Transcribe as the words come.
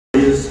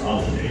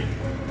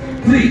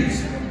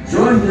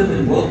join them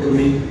in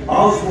welcoming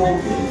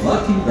Oswald the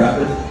Lucky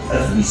Rabbit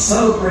as we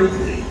celebrate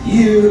the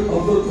Year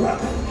of the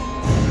Rabbit.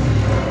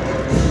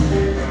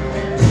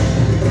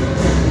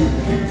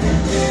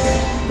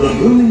 The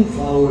blooming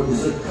flower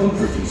is a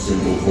comforting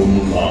symbol for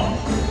Mulan,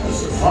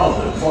 as her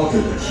father taught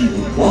her that she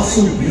would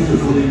blossom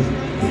beautifully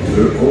in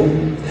her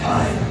own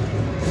time.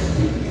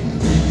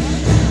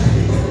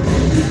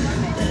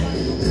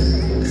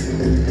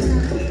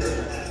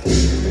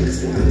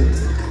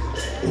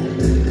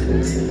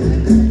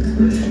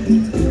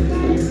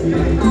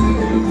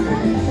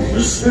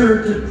 The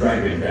spirited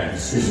dragon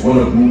dance is one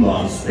of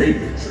Mulan's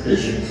favorite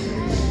traditions.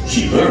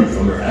 She learned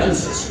from her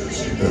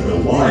ancestors that the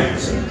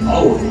wise and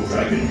powerful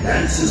dragon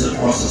dances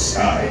across the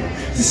sky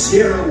to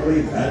scare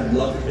away bad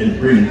luck and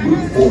bring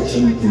good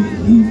fortune in the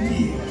new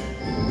year.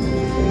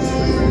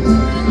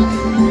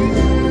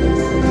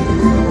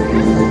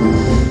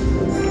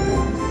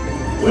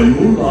 When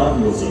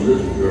Mulan was a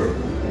little girl,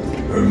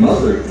 her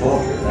mother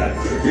taught her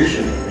that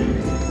traditionally,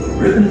 the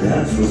ribbon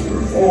dance was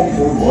performed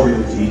for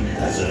royalty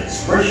as an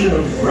expression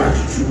of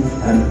gratitude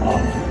and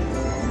honor.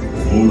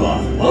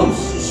 Mulan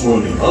loves the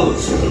swirling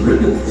colors of the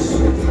ribbons.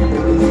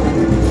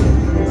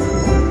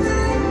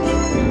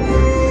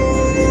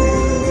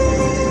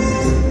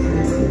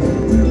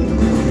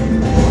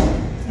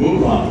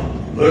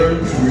 Mulan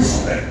learned to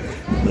respect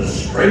the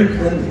strength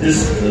and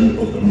discipline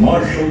of the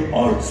martial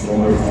arts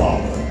from her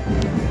father.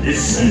 This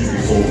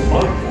centuries-old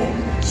art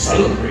form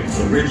celebrates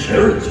a rich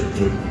heritage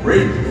of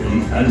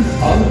bravery and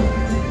honor.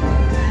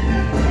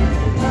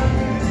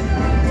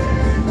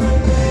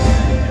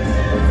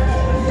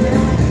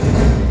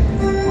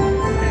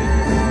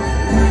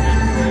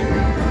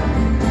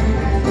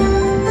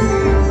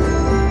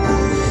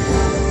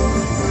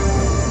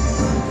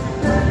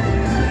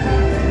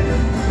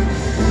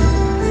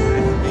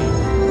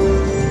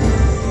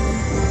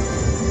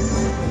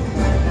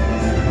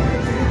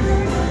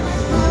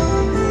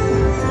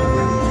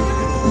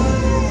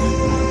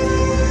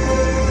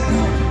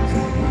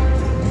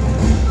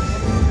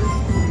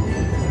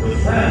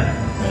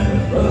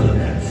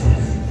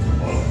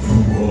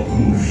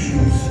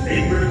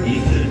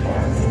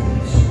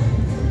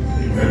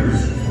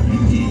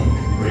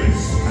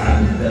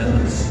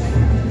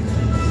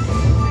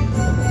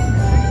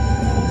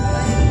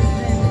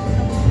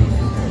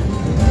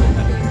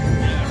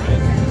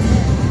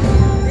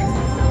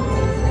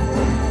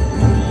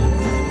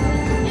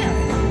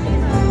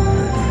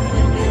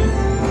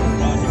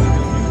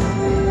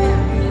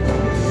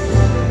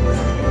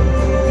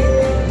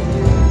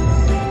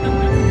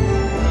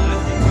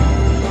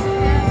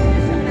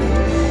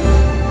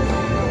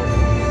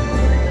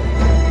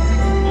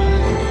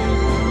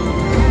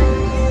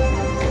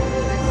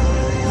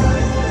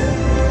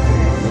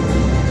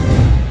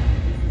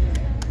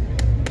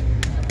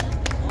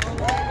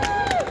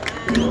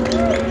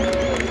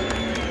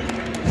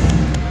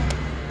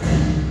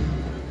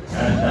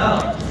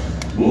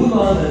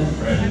 Mulan and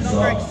friends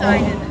are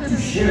honored to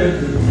share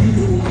the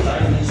beautiful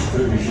Chinese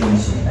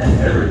traditions and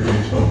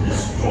heritage of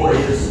this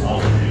joyous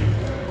holiday.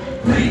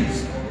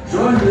 Please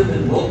join them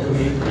in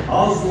welcoming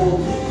Oswald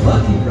the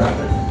Lucky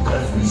Rabbit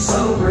as we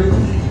celebrate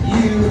the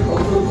Year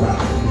of the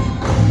Rabbit.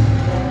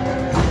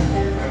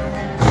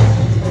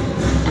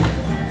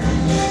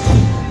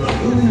 The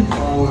blooming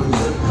flower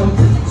is a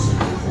comforting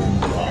symbol for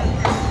Mulan,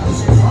 as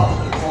her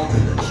father taught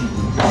her that she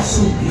would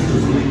blossom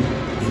beautifully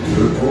in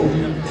her own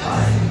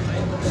time.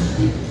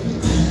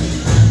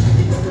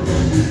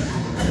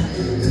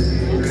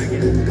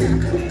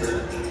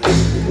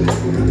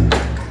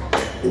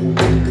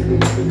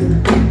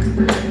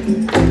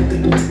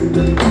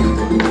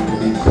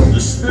 The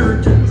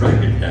spirited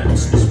dragon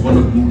dance is one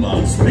of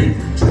Mulan's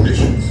favorite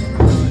traditions.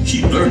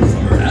 She learned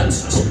from her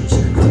ancestors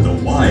that the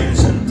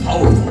wise and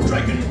powerful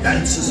dragon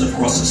dances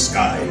across the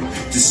sky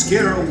to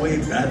scare away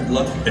bad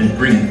luck and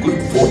bring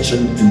good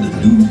fortune in the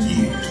new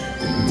year.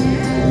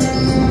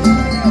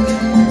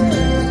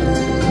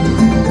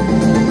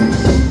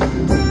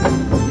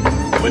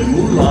 When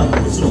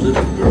Mulan was a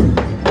little girl,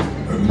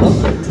 her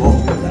mother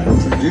taught her that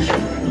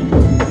traditionally,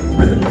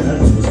 ribbon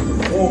dance was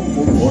performed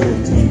for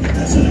royalty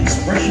as an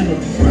expression of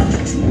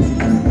gratitude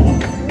and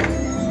honor.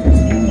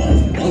 Mulan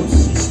loves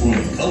the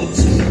swirling colors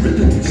of the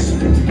ribbons.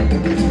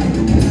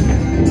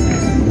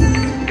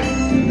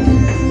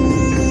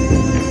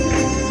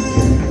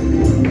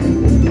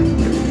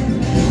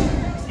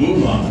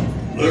 Mulan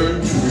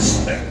learned to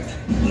respect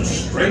the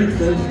strength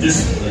and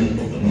discipline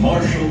of the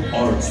martial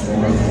arts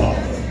from her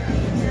father.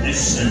 This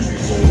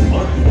centuries-old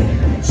art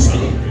form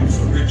celebrates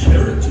a rich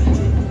heritage